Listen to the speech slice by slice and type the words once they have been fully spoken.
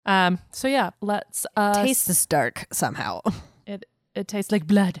So yeah, let's Tastes this dark somehow. It tastes like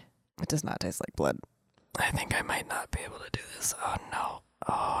blood. It does not taste like blood. I think I might not be able to do this. Oh no.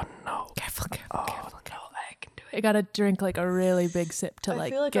 Oh no. Careful. No, I can do it. I gotta drink like a really big sip to I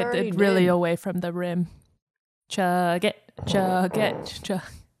feel like I get already it really did. away from the rim. Chug it. I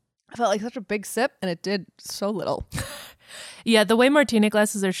felt like such a big sip, and it did so little. Yeah, the way martini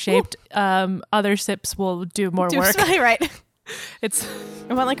glasses are shaped, other sips will do more work. Right. It's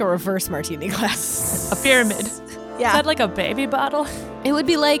I want like a reverse martini glass. a pyramid. Yeah. Is that like a baby bottle? It would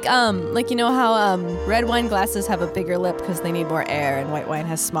be like you know how red wine glasses have a bigger lip because they need more air, and white wine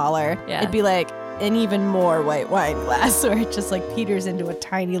has smaller. Yeah. It'd be like an even more white wine glass, where it just like peters into a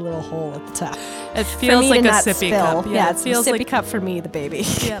tiny little hole at the top. It feels like a sippy spill. cup. Yeah, it it's feels a sippy like cup for me, the baby.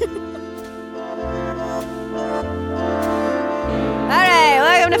 yeah. All right,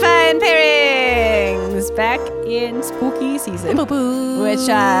 welcome to Fine Pairings, back in spooky season. Which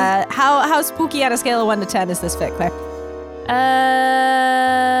how spooky on a scale of 1 to 10 is this fic, Claire?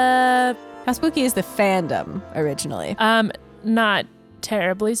 How spooky is the fandom originally? Not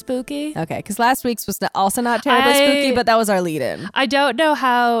terribly spooky. Okay, because last week's was also not terribly spooky, but that was our lead-in. I don't know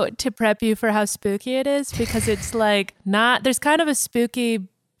how to prep you for how spooky it is because it's like not. There's kind of a spooky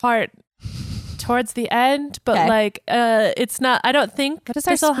part towards the end, but Okay. like it's not. I don't think. What is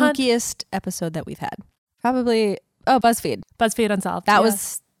our there's a spookiest episode that we've had? Probably BuzzFeed. BuzzFeed Unsolved. That yeah.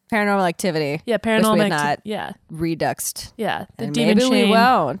 was Paranormal Activity. yeah which we paranormal. had not yeah, reduxed. yeah. The And demon maybe we chain.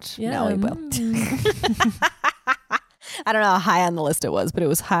 won't. Yeah. No, we will. I don't know how high on the list it was, but it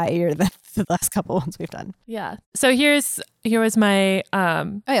was higher than the last couple ones we've done. Yeah. So here was my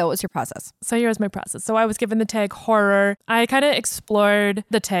Oh yeah, what was your process? So here was my process. So I was given the tag horror. I kind of explored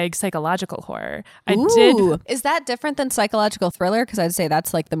the tag psychological horror. I did. Is that different than psychological thriller? Because I'd say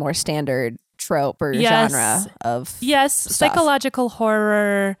that's like the more standard trope or Yes. genre of Yes, stuff. psychological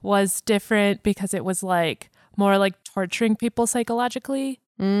horror was different because it was like more like torturing people psychologically.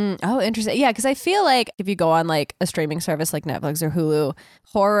 Oh, interesting. Yeah, because I feel like if you go on like a streaming service like Netflix or Hulu,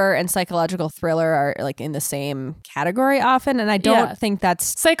 horror and psychological thriller are like in the same category often, and I don't Yeah. think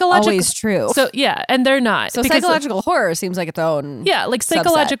that's Psychological always true. So yeah, and they're not. So because psychological horror seems like its own. yeah, like subset.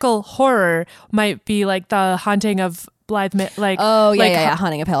 psychological horror might be like the haunting of Blythe, like Oh yeah, like, yeah,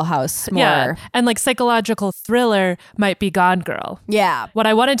 Haunting of Hill House. More. yeah, and like psychological thriller might be Gone Girl. Yeah. What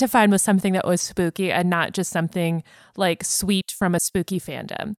I wanted to find was something that was spooky and not just something like sweet from a spooky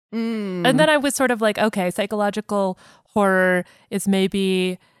fandom. And then I was sort of like, okay, psychological horror is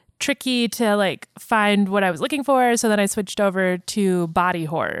maybe tricky to like find what I was looking for. So then I switched over to body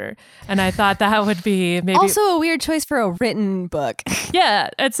horror. And I thought that would be maybe Also a weird choice for a written book. yeah.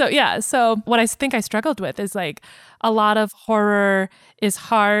 And so, yeah. So what I think I struggled with is like a lot of horror is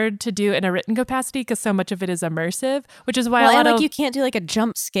hard to do in a written capacity because so much of it is immersive, which is why Well, a lot and like of you can't do like a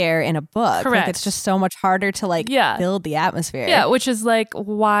jump scare in a book. Correct. Like it's just so much harder to like Yeah. build the atmosphere. yeah, which is like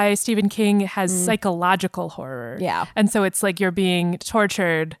why Stephen King has psychological horror. Yeah. And so it's like you're being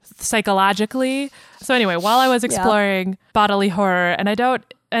tortured psychologically. So anyway, while I was exploring bodily horror,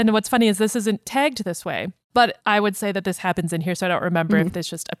 and what's funny is this isn't tagged this way, but I would say that this happens in here, so I don't remember if this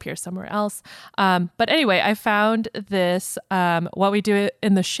just appears somewhere else. But anyway, I found this What We Do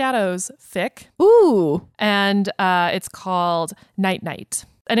in the Shadows fic, Ooh. and it's called Night Night.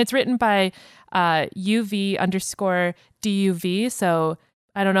 And it's written by UV_DUV. So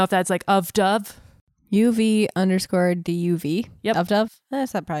I don't know if that's like of Dove. UV_DUV. Yep. Of Dove.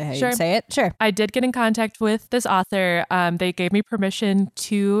 That's not probably how Sure. you say it. Sure. I did get in contact with this author. They gave me permission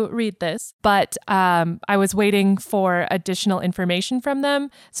to read this, but I was waiting for additional information from them.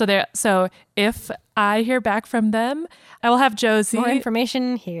 So if I hear back from them, I will have Josie. More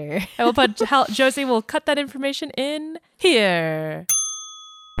information here. I will put Josie will cut that information in here.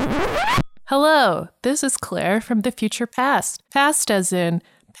 Hello, this is Claire from the future past. Past as in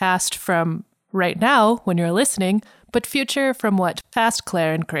past from right now when you're listening, but future from what past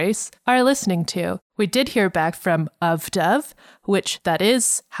Claire and Grace are listening to. We did hear back from Of Dove, which that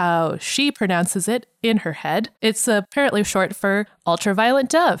is how she pronounces it in her head. It's apparently short for ultraviolet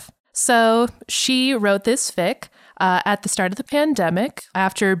dove. So she wrote this fic at the start of the pandemic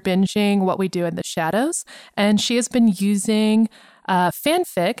after binging What We Do in the Shadows, and she has been using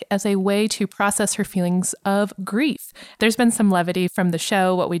fanfic as a way to process her feelings of grief. There's been some levity from the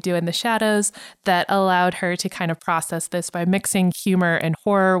show, What We Do in the Shadows, that allowed her to kind of process this by mixing humor and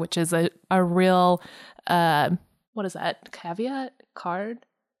horror, which is a real, what is that, caveat? Card?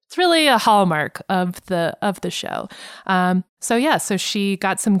 It's really a hallmark of the show. So yeah, so she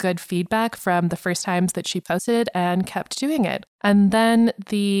got some good feedback from the first times that she posted and kept doing it. And then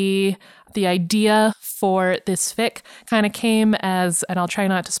the idea for this fic kind of came as, and I'll try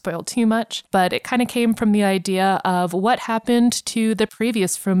not to spoil too much, but it kind of came from the idea of what happened to the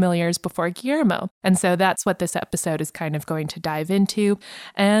previous familiars before Guillermo. And so that's what this episode is kind of going to dive into.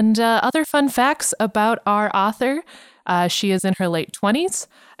 And other fun facts about our author. She is in her late 20s,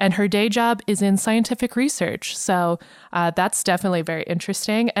 and her day job is in scientific research. So that's definitely very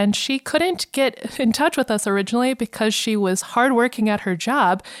interesting. And she couldn't get in touch with us originally because she was hardworking at her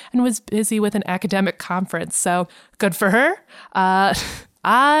job and was busy with an academic conference. So good for her.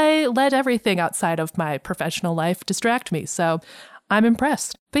 I let everything outside of my professional life distract me. So I'm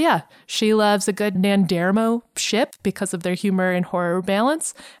impressed. But yeah, she loves a good Nandermo ship because of their humor and horror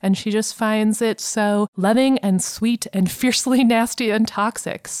balance, and she just finds it so loving and sweet and fiercely nasty and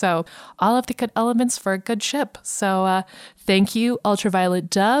toxic. So all of the good elements for a good ship. So thank you, Ultraviolet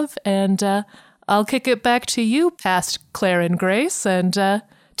Dove, and I'll kick it back to you, past Claire and Grace, and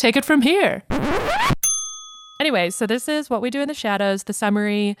take it from here. Anyway, so this is What We Do in the Shadows. The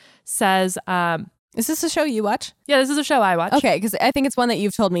summary says... Is this a show you watch? Yeah, this is a show I watch. Okay, because I think it's one that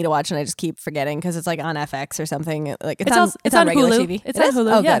you've told me to watch, and I just keep forgetting because it's like on FX or something. Like it's on regular Hulu. TV. It's on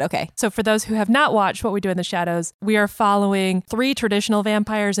Hulu. Oh, yeah. good. Okay. So for those who have not watched What We Do in the Shadows, we are following 3 traditional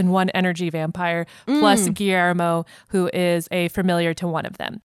vampires and 1 energy vampire, plus Guillermo, who is a familiar to one of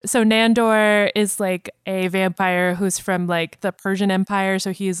them. So Nandor is like a vampire who's from like the Persian Empire.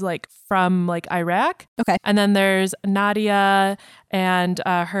 So he's like from like Iraq. Okay. And then there's Nadia and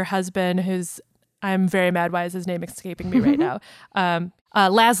her husband, who's, I'm very mad. Why is his name escaping me right now?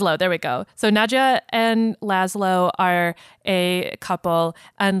 Laszlo, there we go. So Nadia and Laszlo are a couple,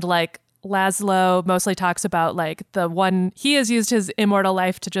 and like Laszlo mostly talks about like he has used his immortal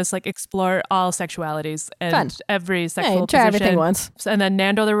life to just like explore all sexualities and every sexual try position. everything once. And then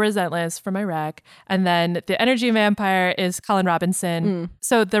Nando the Relentless from Iraq. And then the energy vampire is Colin Robinson.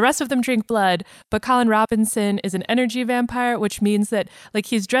 So the rest of them drink blood, but Colin Robinson is an energy vampire, which means that like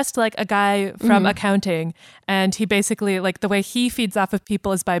he's dressed like a guy from accounting, and he basically like the way he feeds off of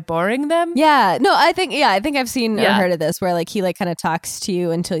people is by boring them. Yeah. No, I think I've seen or heard of this where like he like kind of talks to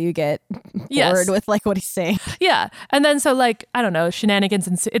you until you get bored with like what he's saying. Yeah. And then so like, I don't know, shenanigans,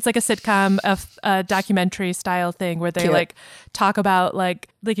 and it's like a sitcom, a documentary style thing where they like talk about like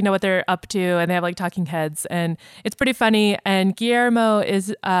you know what they're up to, and they have like talking heads, and it's pretty funny. And Guillermo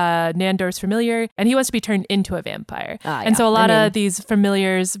is Nandor's familiar, and he wants to be turned into a vampire. And so a lot of these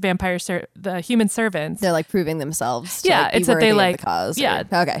familiars, vampires, the human servants, they're like proving themselves. Yeah, like, it's that they like the cause. Yeah,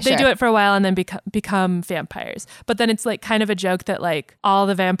 okay, they do it for a while and then become vampires. But then it's like kind of a joke that like all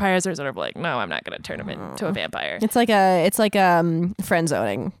the vampires are sort of like, no, I'm not going to turn him into a vampire. It's like friend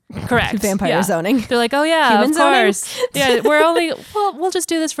zoning. Correct. Vampire zoning. They're like, oh yeah, Human of course. Yeah, we'll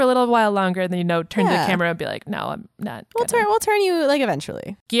just do this for a little while longer, and then turn to the camera and be like, no, I'm not. We'll turn you like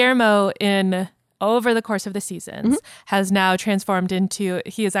eventually. Guillermo over the course of the seasons has now transformed into,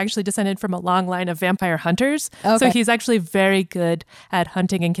 he is actually descended from a long line of vampire hunters. Okay. So he's actually very good at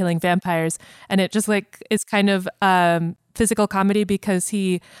hunting and killing vampires. And it just like is kind of physical comedy because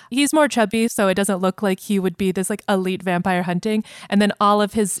he's more chubby, so it doesn't look like he would be this like elite vampire hunting. And then all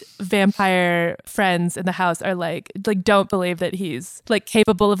of his vampire friends in the house are like don't believe that he's like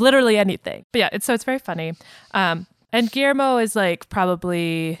capable of literally anything. But yeah, it's very funny. And Guillermo is like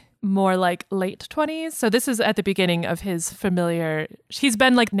probably more like late 20s. So this is at the beginning of his familiar. He's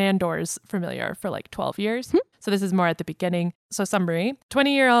been like Nandor's familiar for like 12 years. So this is more at the beginning. So summary,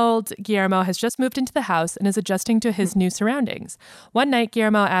 20-year-old Guillermo has just moved into the house and is adjusting to his new surroundings. One night,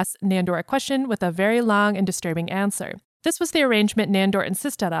 Guillermo asks Nandor a question with a very long and disturbing answer. This was the arrangement Nandor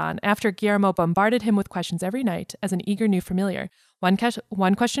insisted on after Guillermo bombarded him with questions every night as an eager new familiar.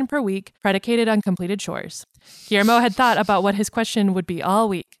 One question per week, predicated on completed chores. Guillermo had thought about what his question would be all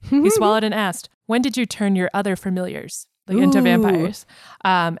week. He swallowed and asked, when did you turn your other familiars into vampires?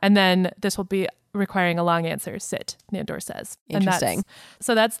 And then this will be requiring a long answer. Sit, Nandor says. Interesting.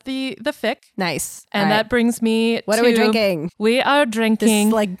 So that's the fic. Nice. And that brings me What are we drinking? We are drinking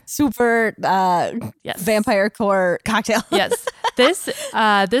this like super vampire core cocktail. Yes.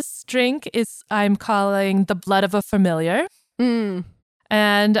 This drink is, I'm calling the blood of a familiar.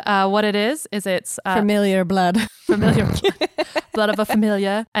 And what it is it's familiar blood. Familiar blood of a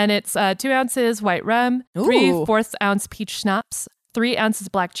familiar. And it's 2 ounces white rum, 3/4 ounce peach schnapps, 3 ounces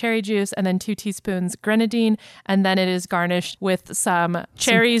black cherry juice, and then 2 teaspoons grenadine. And then it is garnished with some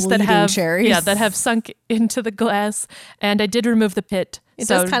cherries that have sunk into the glass. And I did remove the pit. It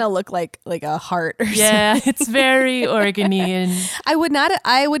So- does kind of look like a heart or Yeah, it's very organy and I would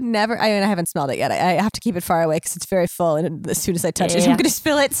never, I mean, I haven't smelled it yet. I have to keep it far away because it's very full. And as soon as I touch it, Yeah. I'm going to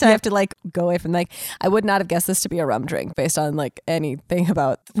spill it. So I have to like go away from I would not have guessed this to be a rum drink based on like anything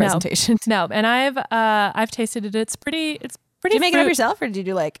about the No. presentation. no. And I've tasted it. It's pretty. Did you make it up fruit- yourself or did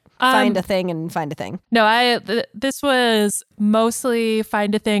you like find a thing and find a thing? No, this was mostly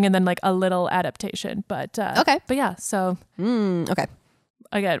find a thing and then like a little adaptation. But Okay. But yeah. So Okay.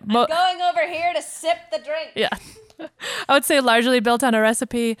 again, Going over here to sip the drink. yeah. I would say largely built on a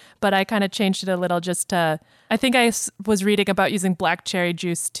recipe, but I kind of changed it a little just to. I think I was reading about using black cherry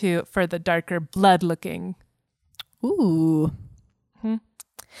juice for the darker blood looking. Ooh.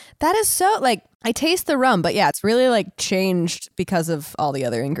 That is so like I taste the rum, but yeah, it's really like changed because of all the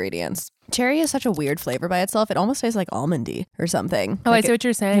other ingredients. Cherry is such a weird flavor by itself. It almost tastes like almondy or something. Oh, Like I see what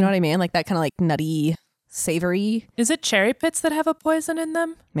you're saying. You know what I mean? Like that kind of like nutty, savory. Is it cherry pits that have a poison in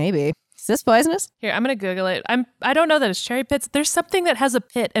them? Maybe. Is this poisonous? Here, I'm gonna Google it. I don't know that it's cherry pits. There's something that has a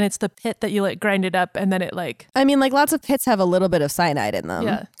pit, and it's the pit that you like grind it up, and then it like. I mean, like lots of pits have a little bit of cyanide in them.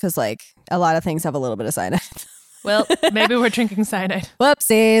 Yeah. Because like a lot of things have a little bit of cyanide. Well, maybe we're drinking cyanide.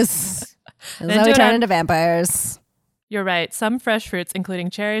 Whoopsies. This Then is how do we it turn on- into vampires. You're right. Some fresh fruits,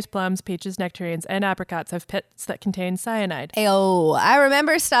 including cherries, plums, peaches, nectarines, and apricots, have pits that contain cyanide. Ayo, I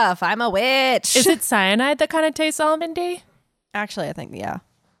remember stuff. I'm a witch. Is it cyanide that kind of tastes almondy? Actually, I think, yeah.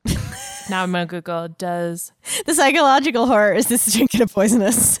 Now I'm gonna Google. Does The psychological horror is this drinking a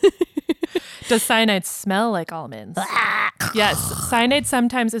poisonous? cyanide smell like almonds? Yes, cyanide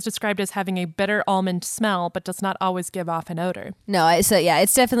sometimes is described as having a bitter almond smell, but does not always give off an odor. No, it's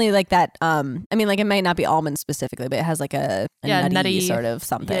definitely like that. I mean, like it might not be almond specifically, but it has like a nutty sort of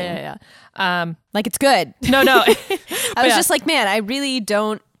something. Yeah. Like it's good. No. I was yeah. just like, man, I really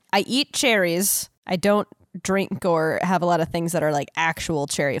don't. I eat cherries. I don't drink or have a lot of things that are like actual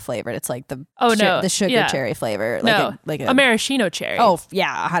cherry flavored. It's like the the sugar yeah. cherry flavor. No, Like a maraschino cherry. Oh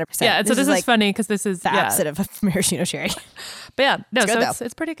yeah, 100%. yeah. And so this is like funny because this is the yeah. opposite of a maraschino cherry. But yeah, no, It's good, so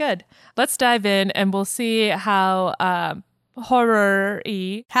it's pretty good. Let's dive in and we'll see how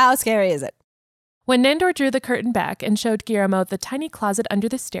horror-y. How scary is it? When Nandor drew the curtain back and showed Guillermo the tiny closet under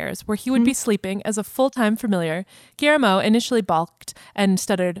the stairs where he would be sleeping as a full-time familiar, Guillermo initially balked and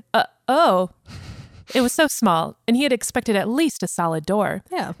stuttered, oh. It was so small, and he had expected at least a solid door.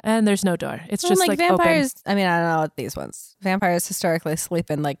 Yeah. And there's no door. It's Well, just like like vampires. open. I mean, I don't know what these ones. Vampires historically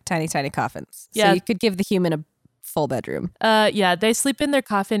sleep in like tiny coffins. Yeah. So you could give the human a full bedroom Yeah, they sleep in their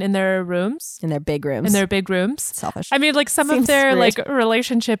coffin in their rooms, in their big rooms. in their big rooms. selfish. I mean, like some Seems of their weird. like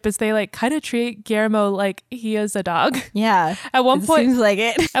relationship is they like kind of treat Guillermo like he is a dog. Yeah. At one It point, seems like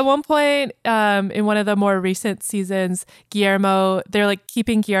it. At one point, in one of the more recent seasons, they're like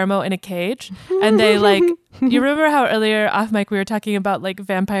keeping Guillermo in a cage, and they like. You remember how earlier off mic we were talking about like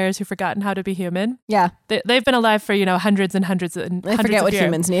vampires who've forgotten how to be human? Yeah. They've been alive for hundreds and hundreds and I hundreds forget of what years.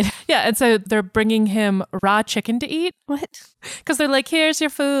 humans need. Yeah, and so they're bringing him raw chicken to eat What? because they're like, "Here's your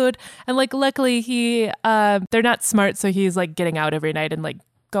food," and like luckily they're not smart, so he's like getting out every night and like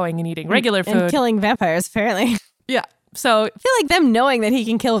going and eating regular food. And killing vampires, apparently. Yeah, so I feel like them knowing that he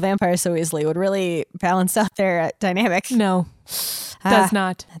can kill vampires so easily would really balance out their dynamic. no. Ah, Does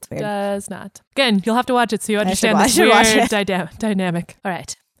not. that's weird. Does not. Again, you'll have to watch it so you understand I this should watch weird it. dynamic. All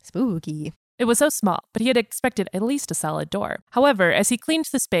right. Spooky. It was so small, but he had expected at least a solid door. However, as he cleaned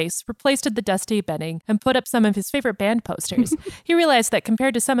the space, replaced the dusty bedding, and put up some of his favorite band posters, he realized that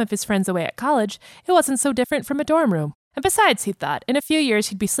compared to some of his friends away at college, it wasn't so different from a dorm room. And besides, he thought, in a few years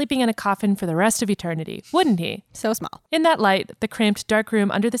he'd be sleeping in a coffin for the rest of eternity, wouldn't he? So small. In that light, the cramped, dark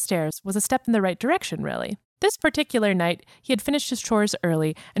room under the stairs was a step in the right direction, really. This particular night, he had finished his chores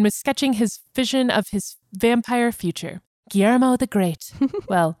early and was sketching his vision of his vampire future. Guillermo the Great.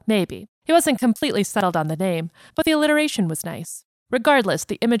 Well, maybe. He wasn't completely settled on the name, but the alliteration was nice. Regardless,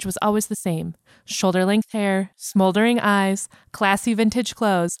 the image was always the same. Shoulder-length hair, smoldering eyes, classy vintage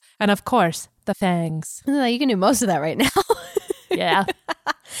clothes, and of course, the fangs. You can do most of that right now. Yeah.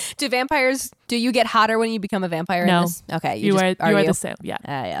 Do you get hotter when you become a vampire? No. In this? Okay. You just- are the same. Yeah.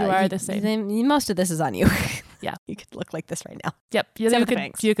 Yeah. You are the same. then most of this is on you. Yeah. You could look like this right now. Yep. Except for the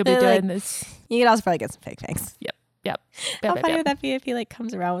fangs. You could be They're doing like- this. You could also probably get some fake fangs. Yep. How Yep, funny yep. would that be if he like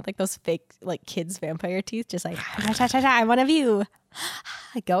comes around with like those fake like kids vampire teeth, just like I'm one of you.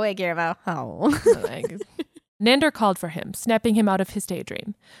 Go away, Guillermo. Oh. Nandor called for him, snapping him out of his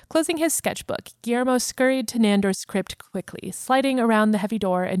daydream. Closing his sketchbook, Guillermo scurried to Nandor's crypt quickly, sliding around the heavy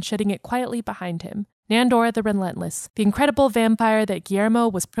door and shutting it quietly behind him. Nandor the Relentless, the incredible vampire that Guillermo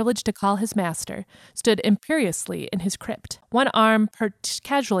was privileged to call his master, stood imperiously in his crypt, one arm perched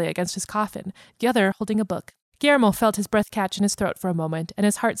casually against his coffin, the other holding a book. Guillermo felt his breath catch in his throat for a moment and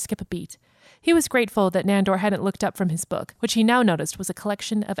his heart skip a beat. He was grateful that Nandor hadn't looked up from his book, which he now noticed was a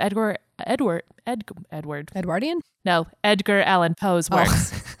collection of Edgar Allan Poe's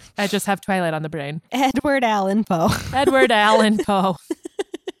works. I just have Twilight on the brain. Edward Allan Poe. Edward Allan Poe.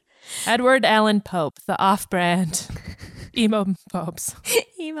 Edward Allan Pope, the off-brand emo popes.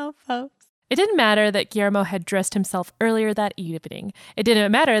 Emo popes. It didn't matter that Guillermo had dressed himself earlier that evening. It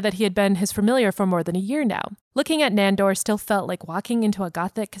didn't matter that he had been his familiar for more than a year now. Looking at Nandor still felt like walking into a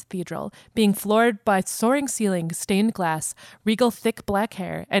Gothic cathedral, being floored by soaring ceilings, stained glass, regal thick black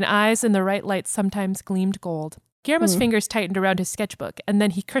hair, and eyes in the right light sometimes gleamed gold. Guillermo's fingers tightened around his sketchbook, and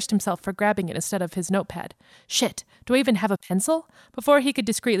then he cursed himself for grabbing it instead of his notepad. Shit, do I even have a pencil? Before he could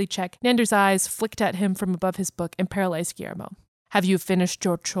discreetly check, Nandor's eyes flicked at him from above his book and paralyzed Guillermo. Have you finished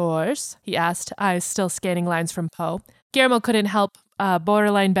your chores? He asked, eyes still scanning lines from Poe. Guillermo couldn't help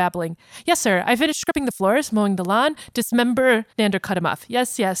borderline babbling. Yes, sir, I finished scrubbing the floors, mowing the lawn. Dismember. Nandor cut him off.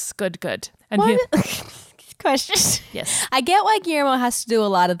 Yes, good. And Question. Yes. I get why Guillermo has to do a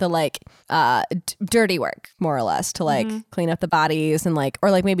lot of the dirty work, more or less, to clean up the bodies and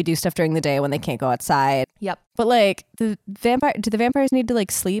or maybe do stuff during the day when they can't go outside. Yep. But do the vampires need to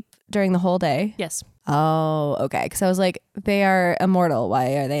sleep during the whole day? Yes. Oh, okay. Because I was like, they are immortal.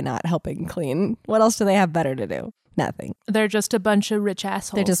 Why are they not helping clean? What else do they have better to do? Nothing. They're just a bunch of rich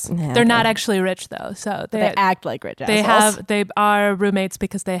assholes. They're They're not actually rich though, so they act like rich assholes. They are roommates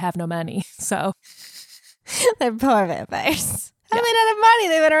because they have no money. So they're poor vampires. How do they not have money?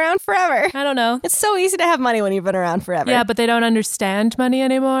 They've been around forever. I don't know. It's so easy to have money when you've been around forever. Yeah, but they don't understand money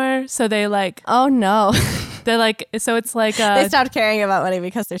anymore. So they oh no. They're so it's they stopped caring about money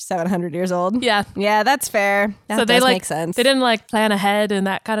because they're 700 years old. Yeah. Yeah, that's fair. That does make sense. They didn't plan ahead and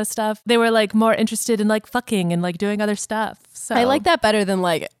that kind of stuff. They were more interested in fucking and doing other stuff. So I like that better than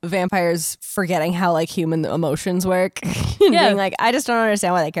vampires forgetting how human emotions work. And being I just don't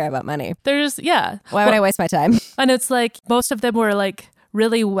understand why they care about money. They're just, yeah. Why would I waste my time? And it's most of them were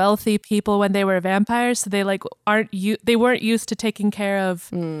really wealthy people when they were vampires, so they they weren't used to taking care of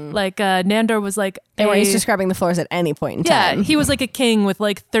Nandor was they weren't used to scrubbing the floors at any point in time. Yeah, he was a king with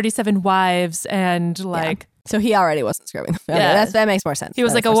 37 wives and so he already wasn't scrubbing the floors. Yeah, that makes more sense. He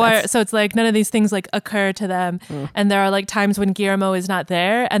was a warrior, so it's none of these things occur to them. And there are times when Guillermo is not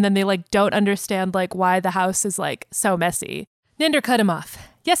there, and then they don't understand why the house is so messy. Nandor cut him off.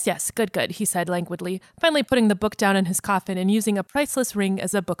 Yes, good, he said languidly, finally putting the book down in his coffin and using a priceless ring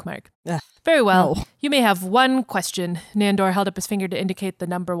as a bookmark. Very well. No. You may have one question. Nandor held up his finger to indicate the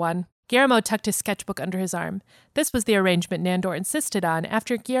number 1. Guillermo tucked his sketchbook under his arm. This was the arrangement Nandor insisted on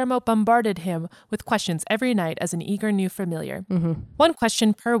after Guillermo bombarded him with questions every night as an eager new familiar. 1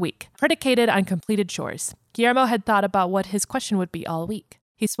 question per week, predicated on completed chores. Guillermo had thought about what his question would be all week.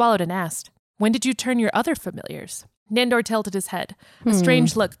 He swallowed and asked, "When did you turn your other familiars?" Nandor tilted his head, a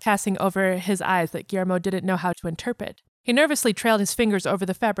strange look passing over his eyes that Guillermo didn't know how to interpret. He nervously trailed his fingers over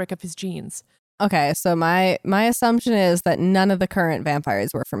the fabric of his jeans. Okay, so my assumption is that none of the current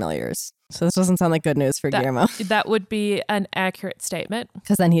vampires were familiars. So this doesn't sound like good news for Guillermo. That would be an accurate statement.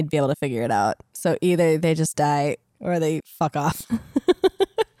 Because then he'd be able to figure it out. So either they just die or they fuck off.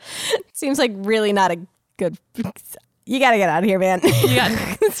 Seems like really not a good... You gotta get out of here, man.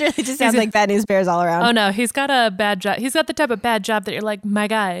 This really just sounds like bad news bears all around. Oh no, he's got a bad job. He's got the type of bad job that you're my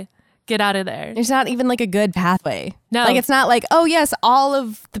guy, get out of there. There's not even a good pathway. No. It's not oh yes, all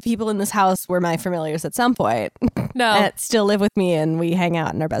of the people in this house were my familiars at some point. No. And still live with me and we hang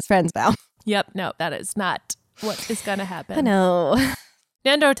out and are best friends now. Yep, no, that is not what is gonna happen. I know.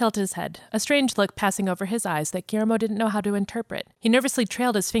 Nandor tilted his head, a strange look passing over his eyes that Guillermo didn't know how to interpret. He nervously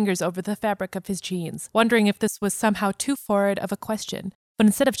trailed his fingers over the fabric of his jeans, wondering if this was somehow too forward of a question. But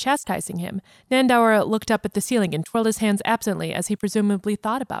instead of chastising him, Nandor looked up at the ceiling and twirled his hands absently as he presumably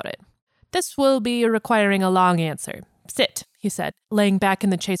thought about it. "This will be requiring a long answer. Sit," he said, laying back in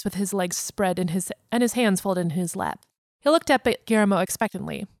the chaise with his legs spread and his hands folded in his lap. He looked up at Guillermo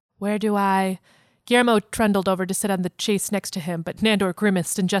expectantly. "Where do I..." Guillermo trundled over to sit on the chaise next to him, but Nandor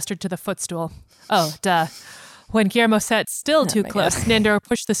grimaced and gestured to the footstool. Oh, duh. When Guillermo sat still too close, Nandor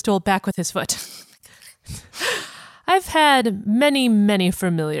pushed the stool back with his foot. "I've had many, many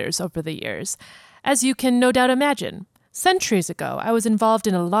familiars over the years, as you can no doubt imagine. Centuries ago, I was involved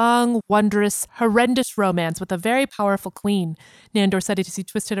in a long, wondrous, horrendous romance with a very powerful queen," Nandor said as he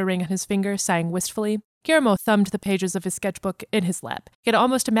twisted a ring on his finger, sighing wistfully. Guillermo thumbed the pages of his sketchbook in his lap. He could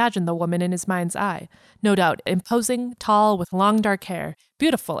almost imagine the woman in his mind's eye. No doubt, imposing, tall, with long dark hair,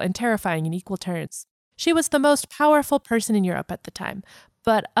 beautiful and terrifying in equal turns. She was the most powerful person in Europe at the time.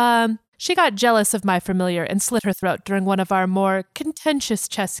 But, she got jealous of my familiar and slit her throat during one of our more contentious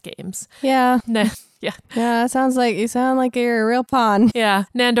chess games. Yeah. Yeah. Yeah, it sounds like you sound like you're a real pawn. Yeah.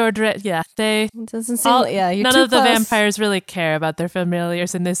 Nandor, they... It doesn't seem you're none too of the close. vampires really care about their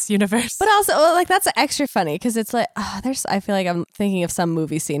familiars in this universe. But also, like, that's extra funny because it's like, I feel like I'm thinking of some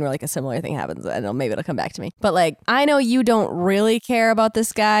movie scene where like a similar thing happens. I don't know, maybe it'll come back to me. But like, I know you don't really care about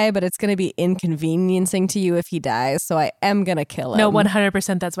this guy, but it's going to be inconveniencing to you if he dies. So I am going to kill him. No,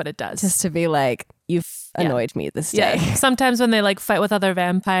 100% that's what it does. Just to be like, you've annoyed me this day. Yeah. Sometimes when they like fight with other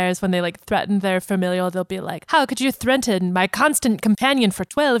vampires, when they like threaten their familial, they'll be like, how could you threaten my constant companion for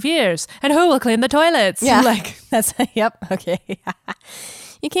 12 years? And who will clean the toilets? Yeah. Like, That's, yep. Okay.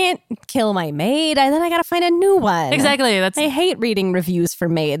 You can't kill my maid. Then I got to find a new one. exactly. I hate reading reviews for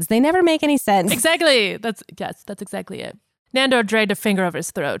maids. They never make any sense. Exactly. That's exactly it. Nandor dragged a finger over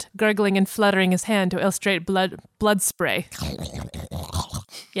his throat, gurgling and fluttering his hand to illustrate blood spray.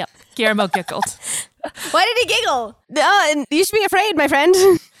 Yep. Guillermo giggled. Why did he giggle? And you should be afraid, my friend.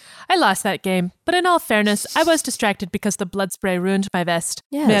 I lost that game, but in all fairness, I was distracted because the blood spray ruined my vest.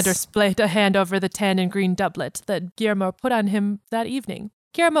 Yes. Nandor splayed a hand over the tan and green doublet that Guillermo put on him that evening.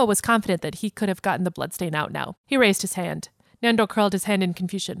 Guillermo was confident that he could have gotten the bloodstain out now. He raised his hand. Nandor curled his hand in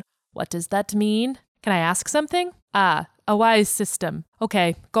confusion. What does that mean? Can I ask something? A wise system.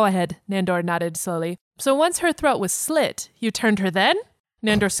 Okay, go ahead, Nandor nodded slowly. So once her throat was slit, you turned her then?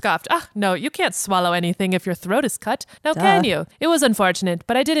 Nandor scoffed. No, you can't swallow anything if your throat is cut. Now can you? It was unfortunate,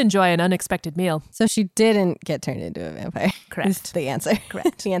 but I did enjoy an unexpected meal. So she didn't get turned into a vampire. Correct. Is the answer.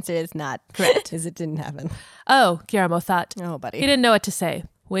 Correct. The answer is not. Correct. Is it didn't happen. Oh, Guillermo thought. Oh, buddy. He didn't know what to say.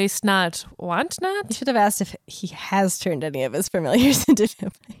 Waste not, want You not? should have asked if he has turned any of his familiars into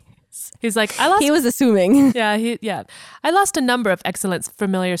vampires. He's like, I lost... He was assuming. Yeah. I lost a number of excellent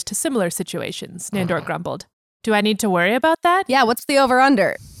familiars to similar situations, Nandor grumbled. Do I need to worry about that? Yeah, what's the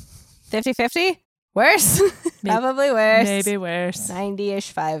over-under? 50-50? Worse? Probably worse. Maybe worse.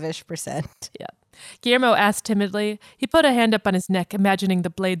 90-ish, 5-ish%. Yeah. Guillermo asked timidly. He put a hand up on his neck, imagining the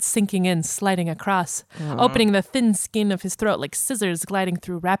blade sinking in, sliding across, opening the thin skin of his throat like scissors gliding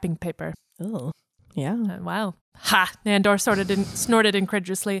through wrapping paper. Oh, yeah. Wow. Ha! Nandor snorted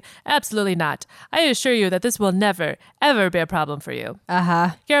incredulously. Absolutely not. I assure you that this will never, ever be a problem for you.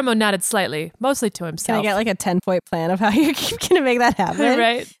 Uh-huh. Guillermo nodded slightly, mostly to Can himself. I get like a 10-point plan of how you're going to make that happen?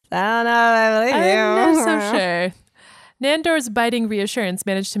 Right? I don't know. I believe you. I'm not so sure. Nandor's biting reassurance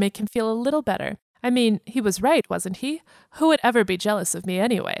managed to make him feel a little better. I mean, he was right, wasn't he? Who would ever be jealous of me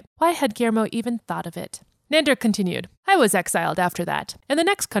anyway? Why had Guillermo even thought of it? Nandor continued. I was exiled after that. In the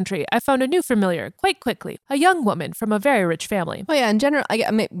next country, I found a new familiar quite quickly, a young woman from a very rich family. Oh, yeah. In general,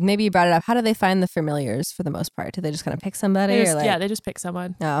 maybe you brought it up. How do they find the familiars for the most part? Do they just kind of pick somebody? They just pick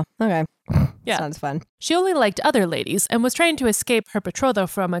someone. Oh, okay. Yeah. Sounds fun. She only liked other ladies and was trying to escape her betrothal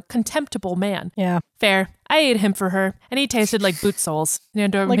from a contemptible man. Yeah. Fair. I ate him for her, and he tasted like boot soles.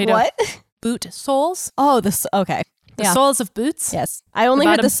 Nandor Like made what? Boot soles? Oh, this. Okay. The Yeah. soles of boots? Yes. I only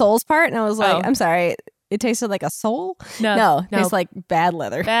heard bottom- the soles part, and I was like, Oh. I'm sorry. It tasted like a sole? No. It tastes like bad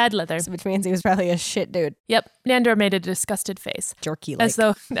leather. Bad leather. Which means he was probably a shit dude. Yep. Nandor made a disgusted face. Jerky like.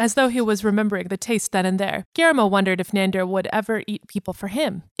 As though he was remembering the taste then and there. Guillermo wondered if Nandor would ever eat people for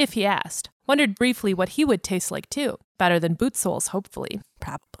him, if he asked. Wondered briefly what he would taste like too. Better than boot soles, hopefully.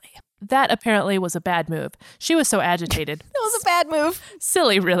 Probably. That apparently was a bad move. She was so agitated. That was a bad move.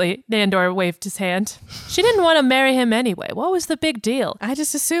 Silly, really. Nandor waved his hand. She didn't want to marry him anyway. What was the big deal? I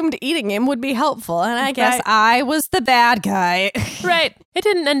just assumed eating him would be helpful, and I guess Right. I was the bad guy. Right. It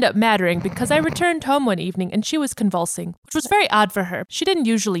didn't end up mattering because I returned home one evening and she was convulsing, which was very odd for her. She didn't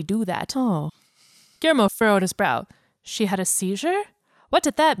usually do that. Oh. Guillermo furrowed his brow. She had a seizure? What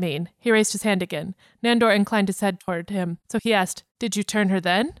did that mean? He raised his hand again. Nandor inclined his head toward him. So he asked, Did you turn her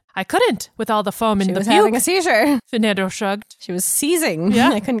then? I couldn't, with all the foam and She the was having a puke. seizure. Nandor shrugged. She was seizing.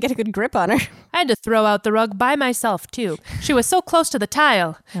 Yeah. I couldn't get a good grip on her. I had to throw out the rug by myself, too. She was so close to the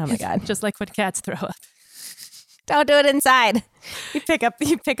tile. Oh my God. Just like when cats throw up. Don't do it inside. You pick up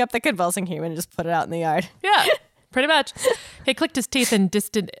the convulsing human and just put it out in the yard. Yeah, pretty much. He clicked his teeth in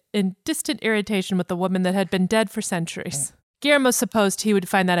distant irritation with the woman that had been dead for centuries. Guillermo supposed he would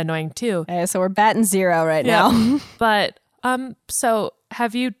find that annoying, too. Okay, so we're batting 0 right now. But, so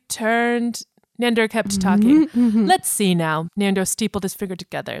have you turned... Nandor kept talking. Let's see now. Nandor steepled his finger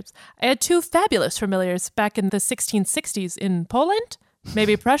together. I had 2 fabulous familiars back in the 1660s in Poland?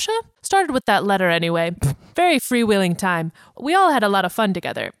 Maybe Prussia? Started with that letter anyway. Very freewheeling time. We all had a lot of fun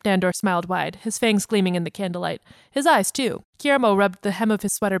together. Nandor smiled wide, his fangs gleaming in the candlelight. His eyes, too. Guillermo rubbed the hem of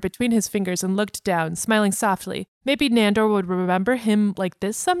his sweater between his fingers and looked down, smiling softly. Maybe Nandor would remember him like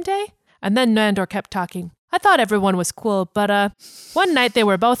this someday? And then Nandor kept talking. I thought everyone was cool, but one night they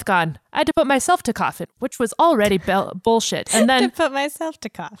were both gone. I had to put myself to coffin, which was already bullshit. And To then, put myself to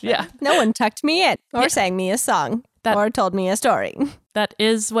coffin. yeah, No one tucked me in or sang me a song or told me a story. that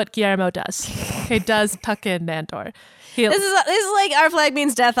is what Guillermo does. He does tuck in Nandor. This is like Our Flag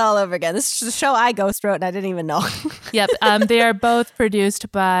Means Death all over again. This is a show I ghost wrote and I didn't even know. Yep. They are both produced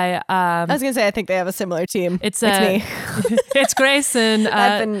by. I was gonna say I think they have a similar team. It's me. It's Grace and.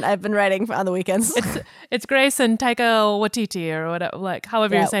 I've been writing on the weekends. It's Grace and Taika Waititi or whatever, like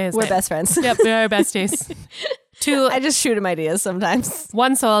however you say his we're name. best friends. Yep, we are besties. I just shoot him ideas sometimes.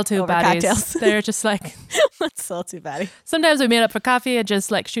 One soul, two Over bodies. cocktails. They're just like That's so too bad. sometimes we meet up for coffee and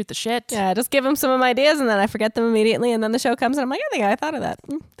just like shoot the shit. Yeah, just give him some of my ideas and then I forget them immediately and then the show comes and I'm like, I think I thought of that.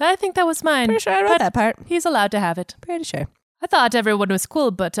 I think that was mine. Pretty sure I wrote but that part. He's allowed to have it. Pretty sure. I thought everyone was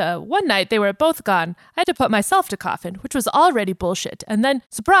cool, but one night they were both gone. I had to put myself to coffin, which was already bullshit. And then,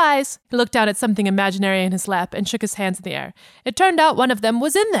 surprise! He looked down at something imaginary in his lap and shook his hands in the air. It turned out one of them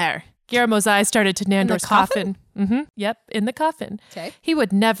was in there. Guillermo's eyes started to Nandor's coffin? Mm-hmm. Yep, in the coffin. Okay. He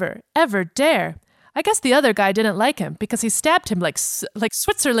would never, ever dare. I guess the other guy didn't like him because he stabbed him like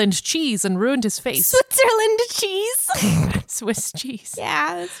Switzerland cheese and ruined his face. Switzerland cheese. Swiss cheese.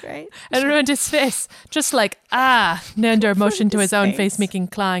 Yeah, that's right. And ruined his face. Just like, Nandor motioned to his own face. face, making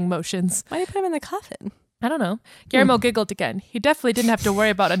clawing motions. Why do you put him in the coffin? I don't know. Guillermo giggled again. He definitely didn't have to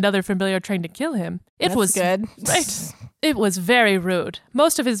worry about another familiar trying to kill him. It was good. Right. It was very rude.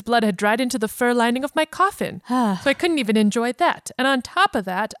 Most of his blood had dried into the fur lining of my coffin. So I couldn't even enjoy that. And on top of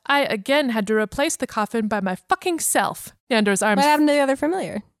that, I again had to replace the coffin by my fucking self. Nandor's arms. What happened to the other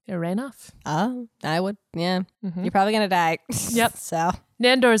familiar? It ran off. Oh, I would. Yeah. You're probably going to die. Yep. So.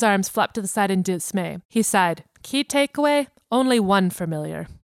 Nandor's arms flopped to the side in dismay. He sighed. Key takeaway? Only one familiar.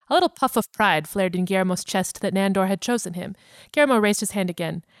 A little puff of pride flared in Guillermo's chest that Nandor had chosen him. Guillermo raised his hand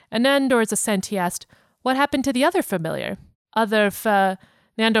again. And Nandor's assent, he asked, what happened to the other familiar?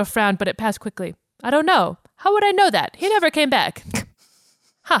 Nandor frowned, but it passed quickly. I don't know. How would I know that? He never came back.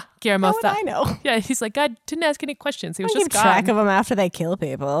 Guillermo How would thought. I know? Yeah, he's like, God didn't ask any questions. He was I just keep gone. track of them after they kill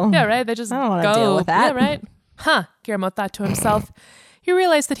people. Yeah, right? They just I don't wanna go. deal with that. Yeah, right? Guillermo thought to himself. He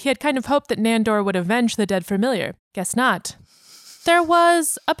realized that he had kind of hoped that Nandor would avenge the dead familiar. Guess not. There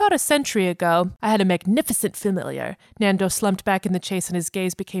was, about a century ago, I had a magnificent familiar. Nandor slumped back in the chase and his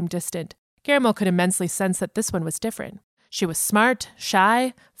gaze became distant. Guillermo could immensely sense that this one was different. She was smart,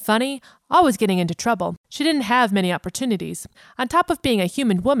 shy, funny, always getting into trouble. She didn't have many opportunities. On top of being a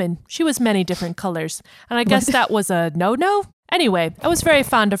human woman, she was many different colors. And I guess that was a no-no? Anyway, I was very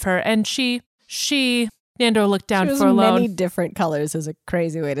fond of her, and she... Nandor looked down She was for a loan. many different colors is a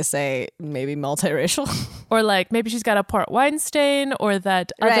crazy way to say maybe multiracial. Or like maybe she's got a port wine stain or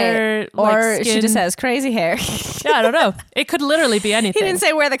that other Or like, she skin. just has crazy hair. Yeah, I don't know. It could literally be He anything. didn't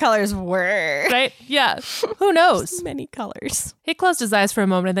say where the colors were. Right? Yeah. Who knows? Many colors. He closed his eyes for a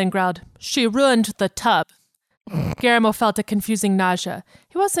moment and then growled, She ruined the tub. Guillermo felt a confusing nausea.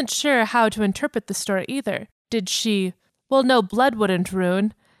 He wasn't sure how to interpret the story either. Did she... Well, no, blood wouldn't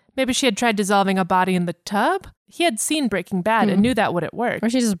ruin. Maybe she had tried dissolving a body in the tub? He had seen Breaking Bad and knew that wouldn't work. Or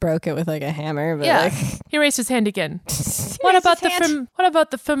she just broke it with like a hammer. But Yeah. like, He raised his hand again. What about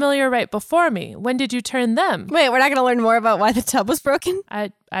the familiar right before me? When did you turn them? wait, we're not going to learn more about why the tub was broken?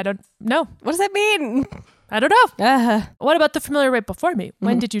 I don't know. What does that mean? I don't know. What about the familiar right before me?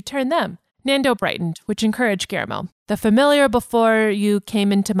 When did you turn them? Nando brightened, which encouraged Guillermo. The familiar before you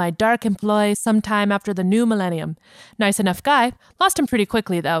came into my dark employ sometime after the new millennium. Nice enough guy. Lost him pretty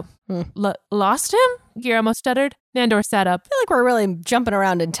quickly, though. Lost him? Guillermo stuttered. Nandor sat up. I feel like we're really jumping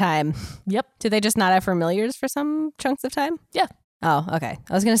around in time. Yep. Do they just not have familiars for some chunks of time? Yeah. Oh, okay.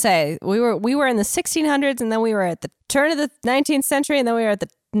 I was going to say, we were in the 1600s, and then we were at the turn of the 19th century, and then we were at the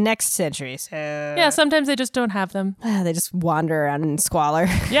next century. So Yeah, sometimes they just don't have them. they just wander around in squalor.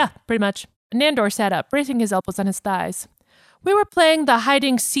 Yeah, pretty much. Nandor sat up, bracing his elbows on his thighs. We were playing the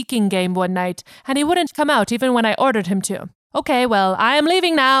hiding-seeking game one night, and he wouldn't come out even when I ordered him to. Okay, well, I am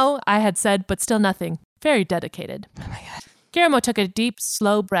leaving now, I had said, but still nothing. Very dedicated. Oh my God. Guillermo took a deep,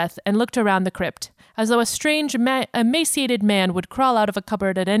 slow breath and looked around the crypt, as though a strange, emaciated man would crawl out of a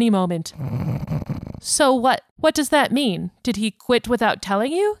cupboard at any moment. So what? What does that mean? Did he quit without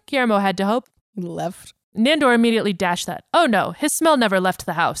telling you? Guillermo had to hope. He left. Nandor immediately dashed that. Oh no, his smell never left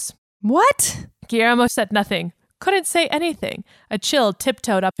the house. What? Guillermo said nothing. Couldn't say anything. A chill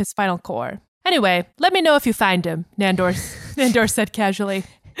tiptoed up his spinal cord. Anyway, let me know if you find him, Nandor said casually.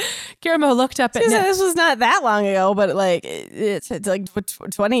 Guillermo looked up at This was not that long ago, but like it's like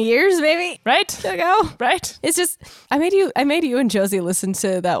 20 years maybe Right? ago. Right? It's just I made you and Josie listen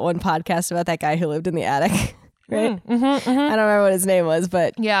to that one podcast about that guy who lived in the attic. right? I don't remember what his name was,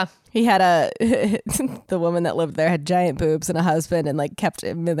 but Yeah. he had the woman that lived there had giant boobs and a husband and like kept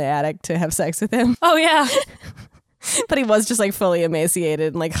him in the attic to have sex with him. Oh, yeah. But he was just like fully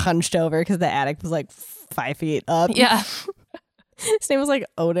emaciated and like hunched over because the attic was like 5 feet up. Yeah. His name was like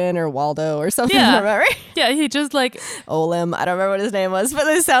Odin or Waldo or something. Yeah. I don't remember. Yeah, he just like, Olim. I don't remember what his name was, but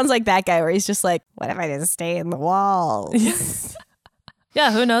it sounds like that guy where he's just like, what if I just stay in the walls?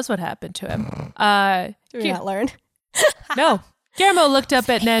 yeah, who knows what happened to him. Do we not learn? No. Guillermo looked up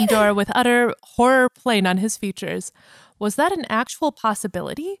at Nandor with utter horror plain on his features. Was that an actual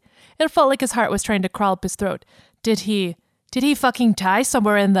possibility? It felt like his heart was trying to crawl up his throat. Did he fucking die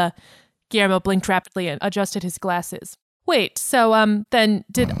somewhere in the... Guillermo blinked rapidly and adjusted his glasses. Wait, so, then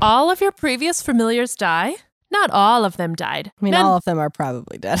did all of your previous familiars die? Not all of them died. I mean, all of them are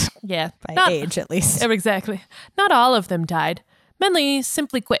probably dead. Yeah. By age, at least. Exactly. Not all of them died. Many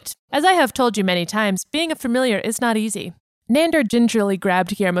simply quit. As I have told you many times, being a familiar is not easy. Nandor gingerly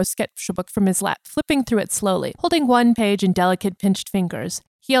grabbed Guillermo's sketchbook from his lap, flipping through it slowly, holding one page in delicate pinched fingers.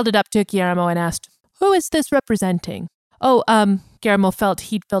 He held it up to Guillermo and asked, "Who is this representing?" Oh, Guillermo felt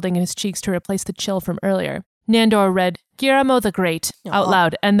heat building in his cheeks to replace the chill from earlier. Nandor read, "Guillermo the Great," out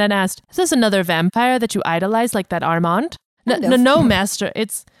loud, and then asked, "Is this another vampire that you idolize like that Armand?" No, master,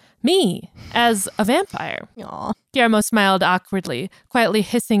 it's me, as a vampire. Aww. Guillermo smiled awkwardly, quietly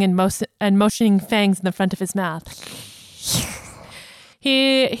hissing and motioning fangs in the front of his mouth.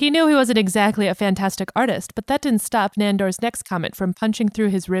 He knew he wasn't exactly a fantastic artist, but that didn't stop Nandor's next comment from punching through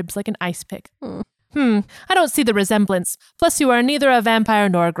his ribs like an ice pick. I don't see the resemblance. Plus, you are neither a vampire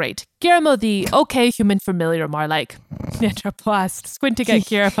nor a great. Guillermo the okay human familiar, more like. Nandor paused, squinting at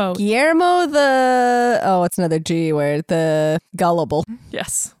Guillermo. Guillermo the... Oh, what's another G word? The gullible.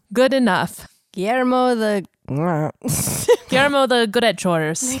 Yes, good enough. Guillermo the... Guillermo the good at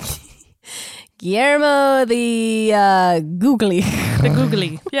chores. Guillermo the googly. The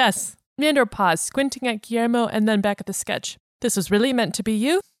googly, yes. Nandor paused, squinting at Guillermo and then back at the sketch. This was really meant to be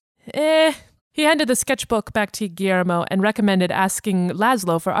you? He handed the sketchbook back to Guillermo and recommended asking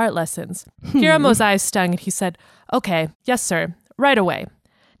Laszlo for art lessons. Guillermo's eyes stung and he said, "Okay, yes sir, right away."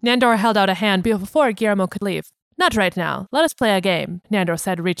 Nandor held out a hand before Guillermo could leave. "Not right now. Let us play a game," Nandor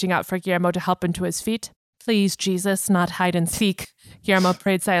said, reaching out for Guillermo to help him to his feet. "Please, Jesus, not hide and seek," Guillermo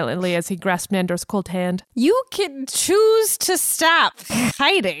prayed silently as he grasped Nandor's cold hand. You can choose to stop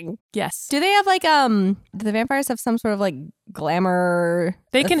hiding. Yes. Do they have like, do the vampires have some sort of like glamour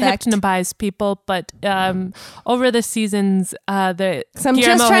They can effect? hypnotize people, but over the seasons, So I'm Guillermo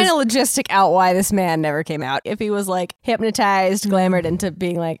just trying has- to logistic out why this man never came out. If he was like hypnotized, glamored into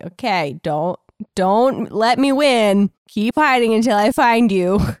being like, okay, don't let me win. Keep hiding until I find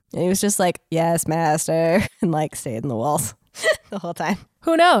you. And he was just like, yes, master. And like stayed in the walls the whole time.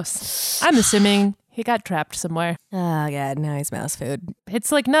 Who knows? I'm assuming he got trapped somewhere. Oh, God. Now he smells food.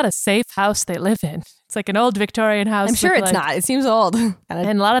 It's like not a safe house they live in. It's like an old Victorian house. I'm sure with, it's like- not. It seems old. And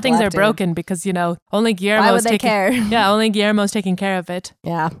a lot of things are dilapidated. broken because, only Guillermo's Why would they taking care? Yeah, only Guillermo's taking care of it.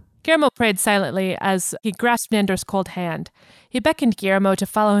 Yeah. Guillermo prayed silently as he grasped Nandor's cold hand. He beckoned Guillermo to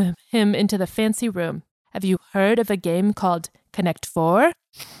follow him into the fancy room. Have you heard of a game called Connect 4?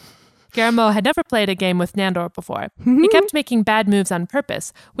 Guillermo had never played a game with Nandor before. He kept making bad moves on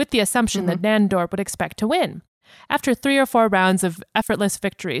purpose, with the assumption that Nandor would expect to win. After 3 or 4 rounds of effortless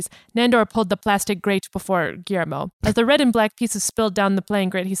victories, Nandor pulled the plastic grate before Guillermo. As the red and black pieces spilled down the playing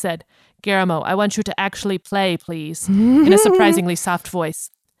grate, he said, "Guillermo, I want you to actually play, please," in a surprisingly soft voice.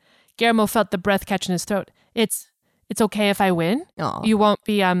 Guillermo felt the breath catch in his throat. It's okay if I win? Aw. You won't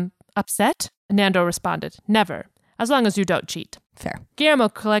be, upset?" Nandor responded, "Never, as long as you don't cheat." Fair. Guillermo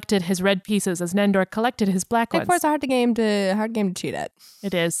collected his red pieces as Nandor collected his black Connect ones. 4 is a hard game to cheat at.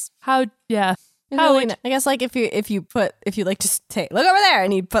 It is. How, yeah. It's How really would- not- I guess like if you like just take look over there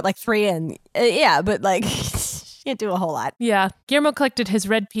and you put like 3 in, yeah, but like you can't do a whole lot. Yeah. Guillermo collected his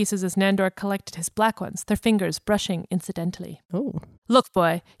red pieces as Nandor collected his black ones, their fingers brushing incidentally. Oh, "Look,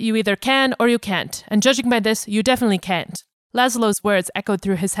 boy, you either can or you can't, and judging by this, you definitely can't." Laszlo's words echoed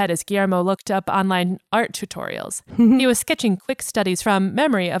through his head as Guillermo looked up online art tutorials. He was sketching quick studies from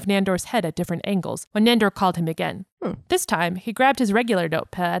memory of Nandor's head at different angles when Nandor called him again. This time, he grabbed his regular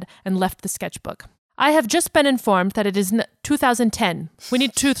notepad and left the sketchbook. "I have just been informed that it is 2010. We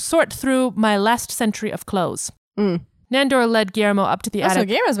need to sort through my last century of clothes." Nandor led Guillermo up to the so attic.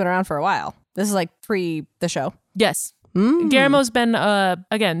 Guillermo's been around for a while. This is like pre the show. Yes. Guillermo's been,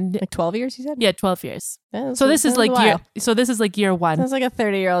 again, Like 12 years, you said? yeah, 12 years. Yeah, So this is like year. year 1. Sounds like a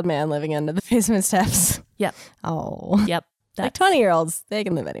 30-year-old man living under the basement steps. Yep. Oh. Yep. Like 20-year-olds, they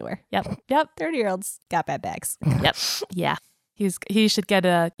can live anywhere. Yep. Yep. 30-year-olds got bad bags. Yep. Yeah. He should get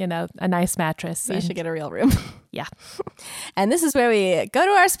a nice mattress. You should get a real room. Yeah. And this is where we go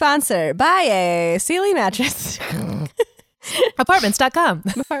to our sponsor, buy a Sealy mattress. Apartments.com.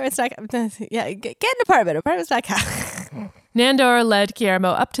 Apartments.com. Yeah, get an apartment. Apartments.com. Nandor led Guillermo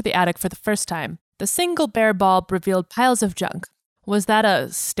up to the attic for the first time. The single bare bulb revealed piles of junk. Was that a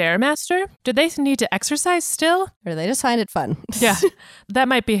Stairmaster? Did they need to exercise still? Or do they just find it fun? Yeah, that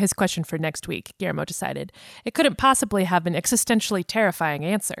might be his question for next week, Guillermo decided. It couldn't possibly have an existentially terrifying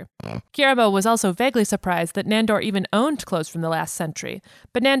answer. Guillermo was also vaguely surprised that Nandor even owned clothes from the last century,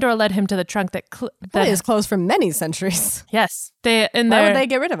 but Nandor led him to the trunk that is clothes from many centuries. Yes. Why would they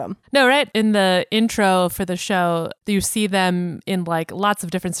get rid of them? No, right? In the intro for the show, you see them in like lots of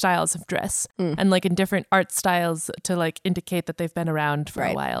different styles of dress and like in different art styles to like indicate that they've been around for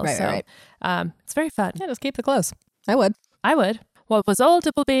a while. Right. It's very fun. Yeah, just keep the clothes. I would. What was old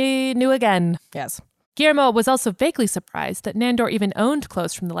will be new again. Yes. Guillermo was also vaguely surprised that Nandor even owned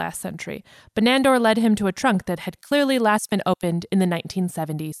clothes from the last century, but Nandor led him to a trunk that had clearly last been opened in the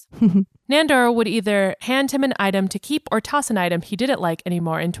 1970s. Nandor would either hand him an item to keep or toss an item he didn't like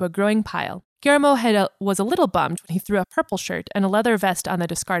anymore into a growing pile. Guillermo was a little bummed when he threw a purple shirt and a leather vest on the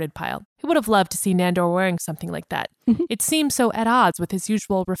discarded pile. He would have loved to see Nandor wearing something like that. It seemed so at odds with his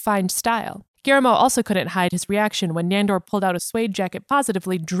usual refined style. Guillermo also couldn't hide his reaction when Nandor pulled out a suede jacket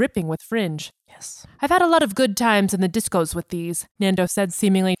positively dripping with fringe. Yes. I've had a lot of good times in the discos with these, Nandor said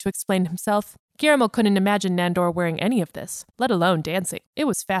seemingly to explain himself. Guillermo couldn't imagine Nandor wearing any of this, let alone dancing. It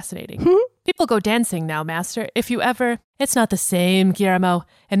was fascinating. People go dancing now, Master. If you ever... It's not the same, Guillermo.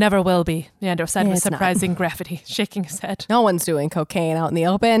 It never will be, Nandor said with surprising gravity, shaking his head. No one's doing cocaine out in the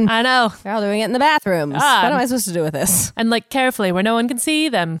open. I know. They're all doing it in the bathrooms. What am I supposed to do with this? And like carefully where no one can see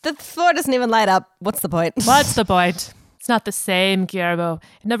them. The floor doesn't even light up. What's the point? What's the point? It's not the same, Guillermo.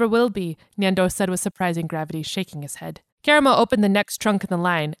 It never will be, Nandor said with surprising gravity, shaking his head. Guillermo opened the next trunk in the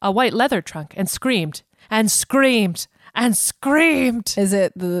line, a white leather trunk, and screamed, and screamed, and screamed. Is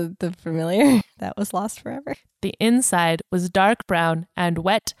it the familiar that was lost forever? The inside was dark brown and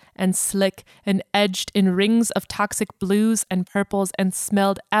wet and slick and edged in rings of toxic blues and purples and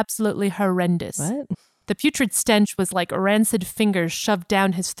smelled absolutely horrendous. What? The putrid stench was like rancid fingers shoved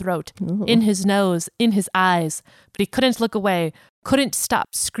down his throat, in his nose, in his eyes, but he couldn't look away, couldn't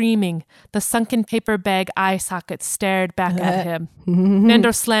stop screaming. The sunken paper bag eye sockets stared back at him.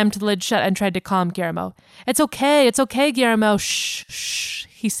 Nandor slammed the lid shut and tried to calm Guillermo. It's okay, Guillermo. Shh, shh.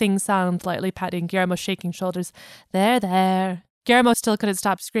 He sing-songed, lightly patting Guillermo's shaking shoulders. There. Guillermo still couldn't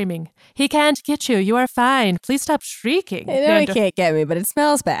stop screaming. He can't get you. You are fine. Please stop shrieking. I know he can't get me, but it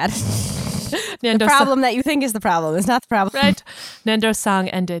smells bad. The problem that you think is the problem is not the problem. Right. Nandor's song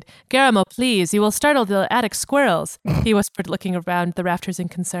ended. Guillermo, please, you will startle the attic squirrels, he whispered, looking around the rafters in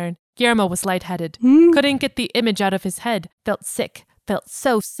concern. Guillermo was lightheaded. Couldn't get the image out of his head. Felt sick. Felt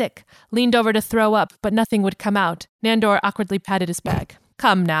so sick. Leaned over to throw up, but nothing would come out. Nandor awkwardly patted his bag.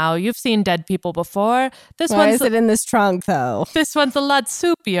 Come now, you've seen dead people before. Why is it in this trunk, though? This one's a lot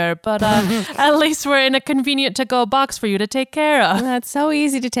soupier, but at least we're in a convenient to-go box for you to take care of. It's so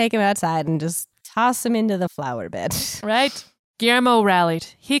easy to take him outside and just toss him into the flower bed. Right? Guillermo rallied.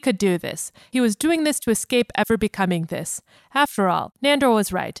 He could do this. He was doing this to escape ever becoming this. After all, Nandor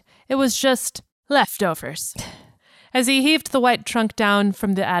was right. It was just leftovers. As he heaved the white trunk down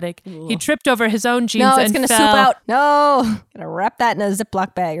from the attic, he tripped over his own jeans and fell. No, it's going to soup out. No. Going to wrap that in a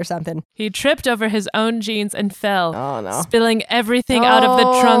Ziploc bag or something. He tripped over his own jeans and fell, no. spilling everything out of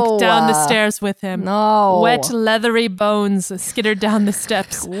the trunk down the stairs with him. No. Wet, leathery bones skittered down the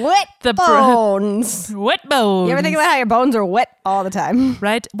steps. Wet bones. Wet bones. You ever think about how your bones are wet all the time?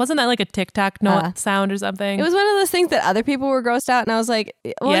 Right? Wasn't that like a TikTok sound or something? It was one of those things that other people were grossed out, and I was like,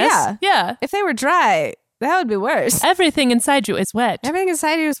 well, yes? Yeah. If they were dry... that would be worse. Everything inside you is wet. Everything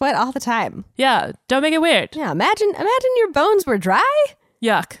inside you is wet all the time. Yeah, don't make it weird. Yeah, imagine your bones were dry.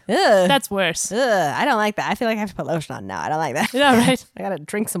 Yuck. Ugh. That's worse. Ugh, I don't like that. I feel like I have to put lotion on now. I don't like that. Yeah, right. I gotta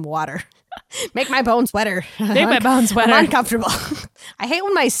drink some water. Make my bones wetter. Make my bones wetter. I'm uncomfortable. I hate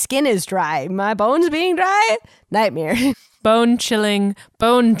when my skin is dry. My bones being dry? Nightmare. Bone chilling,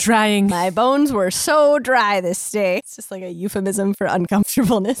 bone drying. My bones were so dry this day. It's just like a euphemism for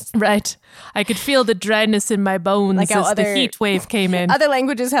uncomfortableness. Right. I could feel the dryness in my bones like as the heat wave came in. Other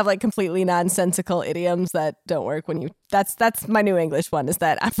languages have like completely nonsensical idioms that don't work when you... That's my new English one, is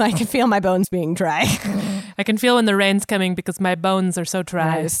that I can feel my bones being dry. I can feel when the rain's coming because my bones are so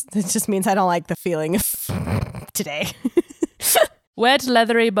dry. It just means I don't like the feeling of today. Wet,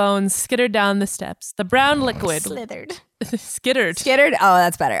 leathery bones skittered down the steps. The brown liquid... Slithered. Skittered. Oh,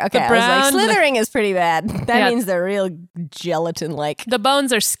 that's better. Okay, I was like, slithering is pretty bad. That means they're real gelatin-like. The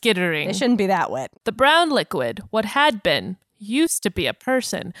bones are skittering. They shouldn't be that wet. The brown liquid, what had been, used to be a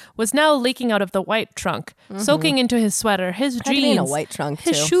person, was now leaking out of the white trunk, soaking into his sweater, his Practically in jeans, a white trunk,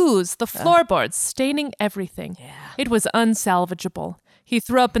 his too. shoes, the floorboards, staining everything. It was unsalvageable. He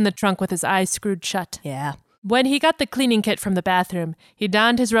threw up in the trunk with his eyes screwed shut. Yeah. When he got the cleaning kit from the bathroom, he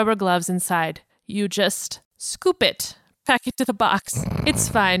donned his rubber gloves inside. You just scoop it, pack it to the box. It's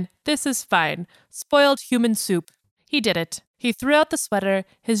fine. This is fine. Spoiled human soup. He did it. He threw out the sweater,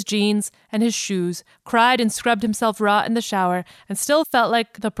 his jeans, and his shoes, cried and scrubbed himself raw in the shower, and still felt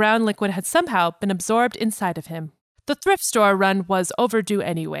like the brown liquid had somehow been absorbed inside of him. The thrift store run was overdue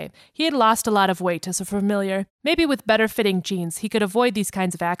anyway. He had lost a lot of weight as a familiar. Maybe with better fitting jeans, he could avoid these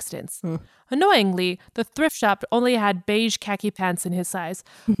kinds of accidents. Annoyingly, the thrift shop only had beige khaki pants in his size,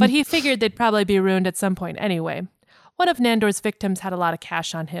 but he figured they'd probably be ruined at some point anyway. One of Nandor's victims had a lot of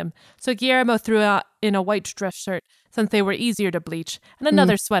cash on him, so Guillermo threw in a white dress shirt since they were easier to bleach, and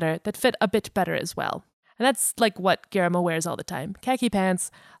another sweater that fit a bit better as well. And that's like what Guillermo wears all the time. Khaki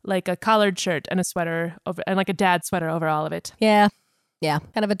pants, like a collared shirt and a sweater, and like a dad sweater over all of it. Yeah. Yeah.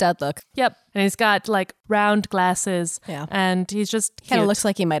 Kind of a dad look. Yep. And he's got like round glasses. Yeah. And he's just Kind of cute. looks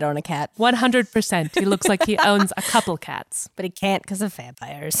like he might own a cat, 100%. He looks like he owns a couple cats. but he can't because of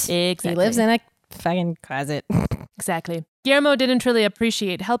vampires. Exactly. He lives in a fucking closet. Exactly. Guillermo didn't really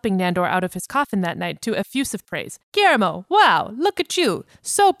appreciate helping Nandor out of his coffin that night to effusive praise. Guillermo, wow, look at you.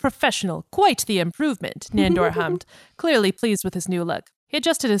 So professional. Quite the improvement, Nandor hummed, clearly pleased with his new look. He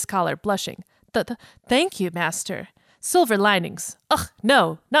adjusted his collar, blushing. Thank you, master. Silver linings. Ugh,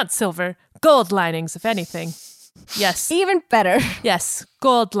 no, not silver. Gold linings, if anything. Yes. Even better. Yes,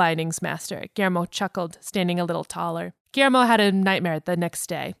 gold linings, master. Guillermo chuckled, standing a little taller. Guillermo had a nightmare the next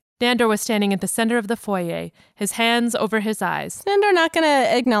day. Nandor was standing at the center of the foyer, his hands over his eyes. Nandor not going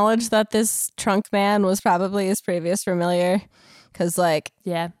to acknowledge that this trunk man was probably his previous familiar. Because, like,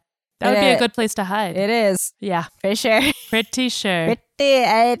 Yeah, that would be a good place to hide. it is. Yeah, For sure. pretty sure.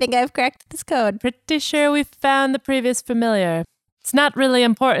 I think I've cracked this code. Pretty sure we found the previous familiar. It's not really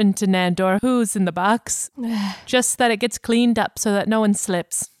important to Nandor who's in the box, just that it gets cleaned up so that no one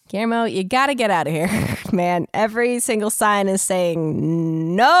slips. Guillermo, you got to get out of here. Man, every single sign is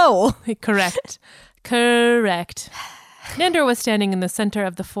saying no. Correct. Correct. Nandor was standing in the center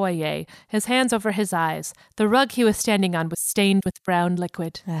of the foyer, his hands over his eyes. The rug he was standing on was stained with brown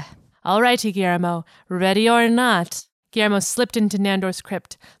liquid. All righty, Guillermo. Ready or not. Guillermo slipped into Nandor's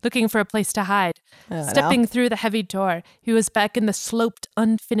crypt, looking for a place to hide. Stepping through the heavy door, he was back in the sloped,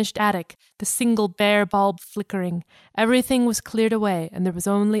 unfinished attic, the single bare bulb flickering. Everything was cleared away, and there was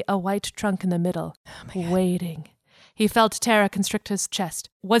only a white trunk in the middle, waiting. He felt terror constrict his chest.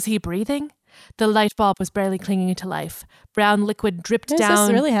 Was he breathing? The light bulb was barely clinging to life. Brown liquid dripped down. Is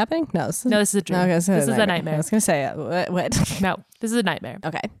this really happening? No, this is a dream. Okay, This is a nightmare. I was going to say, what? No, this is a nightmare.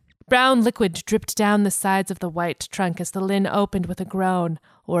 Okay. Brown liquid dripped down the sides of the white trunk as the lid opened with a groan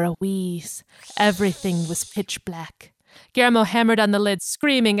or a wheeze. Everything was pitch black. Guillermo hammered on the lid,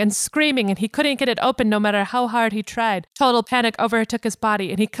 screaming, and he couldn't get it open no matter how hard he tried. Total panic overtook his body,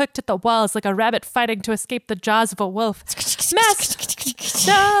 and he kicked at the walls like a rabbit fighting to escape the jaws of a wolf.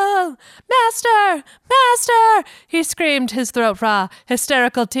 No! Master! Master! He screamed, his throat raw,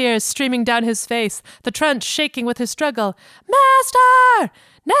 hysterical tears streaming down his face, the trunk shaking with his struggle. Master!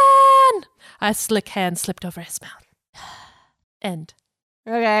 Nan! A slick hand slipped over his mouth. End.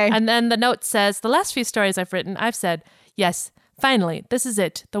 Okay. And then the note says, the last few stories I've written, I've said, yes, finally, this is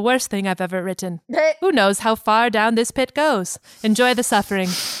it, the worst thing I've ever written. Who knows how far down this pit goes? Enjoy the suffering.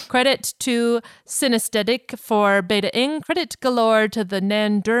 Credit to Synesthetic for beta-ing. Credit galore to the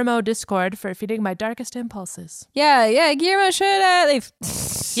Nandurmo Discord for feeding my darkest impulses. Yeah, Guillermo should leave.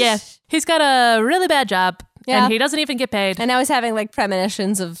 Yeah, he's got a really bad job, Yeah. and he doesn't even get paid. And now he's having like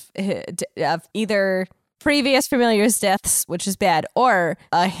premonitions of either previous familiars' deaths, which is bad, or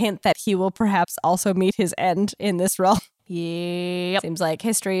a hint that he will perhaps also meet his end in this role. Yep. Seems like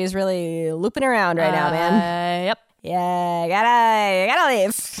history is really looping around right now, man. Yep. Yeah, gotta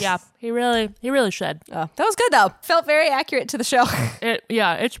leave. Yeah, he really should. Oh, that was good though. Felt very accurate to the show.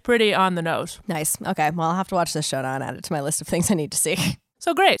 It's pretty on the nose. Nice. Okay, well, I'll have to watch this show now and add it to my list of things I need to see.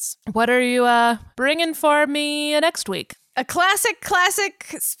 So, Grace, what are you bringing for me next week? A classic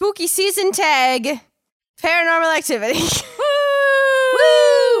spooky season tag. Paranormal Activity. Woo!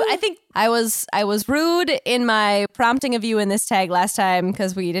 I think I was rude in my prompting of you in this tag last time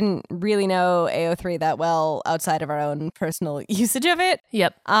because we didn't really know AO3 that well outside of our own personal usage of it.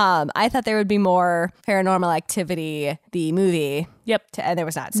 Yep. I thought there would be more Paranormal Activity, the movie. Yep. And there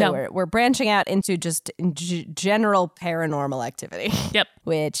was not. So we're branching out into just general Paranormal Activity. Yep.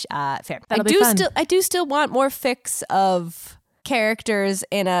 Which fair. That'll be fun. I do still want more fix of characters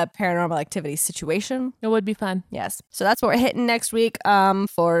in a Paranormal Activity situation. It would be fun. Yes. So that's what we're hitting next week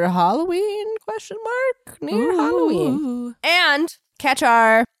for Halloween, ? Near Halloween. And catch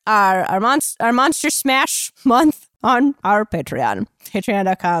our Monster Smash month on our Patreon.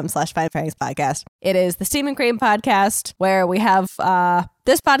 Patreon.com/FinePairingspodcast. It is the Steam and Cream podcast where we have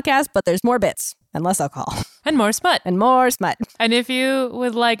this podcast, but there's more bits and less alcohol. And more smut. And more smut. And if you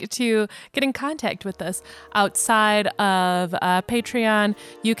would like to get in contact with us outside of Patreon,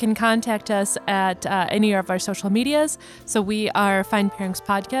 you can contact us at any of our social medias. So we are Fine Pairings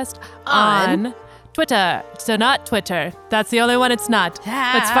Podcast on Twitter. So not Twitter. That's the only one it's not.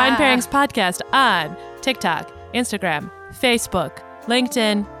 It's Fine Pairings Podcast on TikTok, Instagram, Facebook,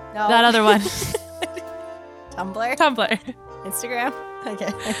 LinkedIn, that other one. Tumblr. Instagram. Okay.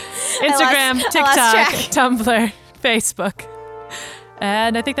 Instagram, TikTok, Tumblr, Facebook.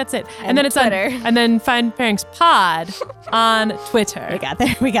 And I think that's it. And then it's Twitter. And then Fine Pairings Pod on Twitter. We got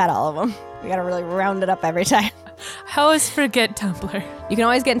there. We got all of them. We got to really round it up every time. I always forget Tumblr. You can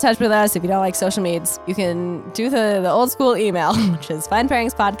always get in touch with us if you don't like social medias. You can do the old school email, which is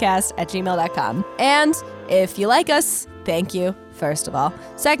finepairingspodcast@gmail.com. And if you like us, thank you, first of all.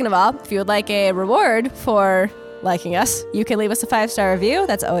 Second of all, if you would like a reward for liking us, you can leave us a 5-star review.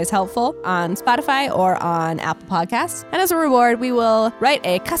 That's always helpful on Spotify or on Apple Podcasts. And as a reward, we will write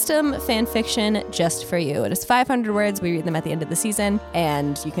a custom fan fiction just for you. It is 500 words. We read them at the end of the season.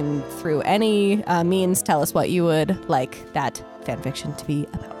 And you can, through any means, tell us what you would like that fan fiction to be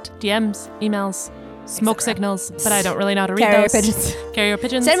about. DMs, emails, smoke signals, but I don't really know how to read Carrier those. pigeons. Carrier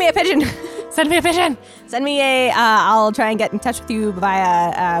pigeons. Send me a pigeon. Send me a pigeon. Send me I'll try and get in touch with you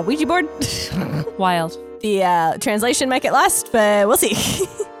via Ouija board. Wild. The translation might get lost, but we'll see.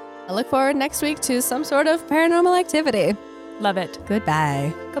 I look forward next week to some sort of paranormal activity. Love it.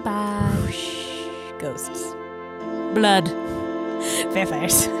 Goodbye. Goodbye. Ghosts. Blood.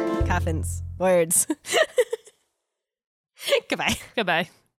 Vampires. Coffins. Words. Goodbye. Goodbye.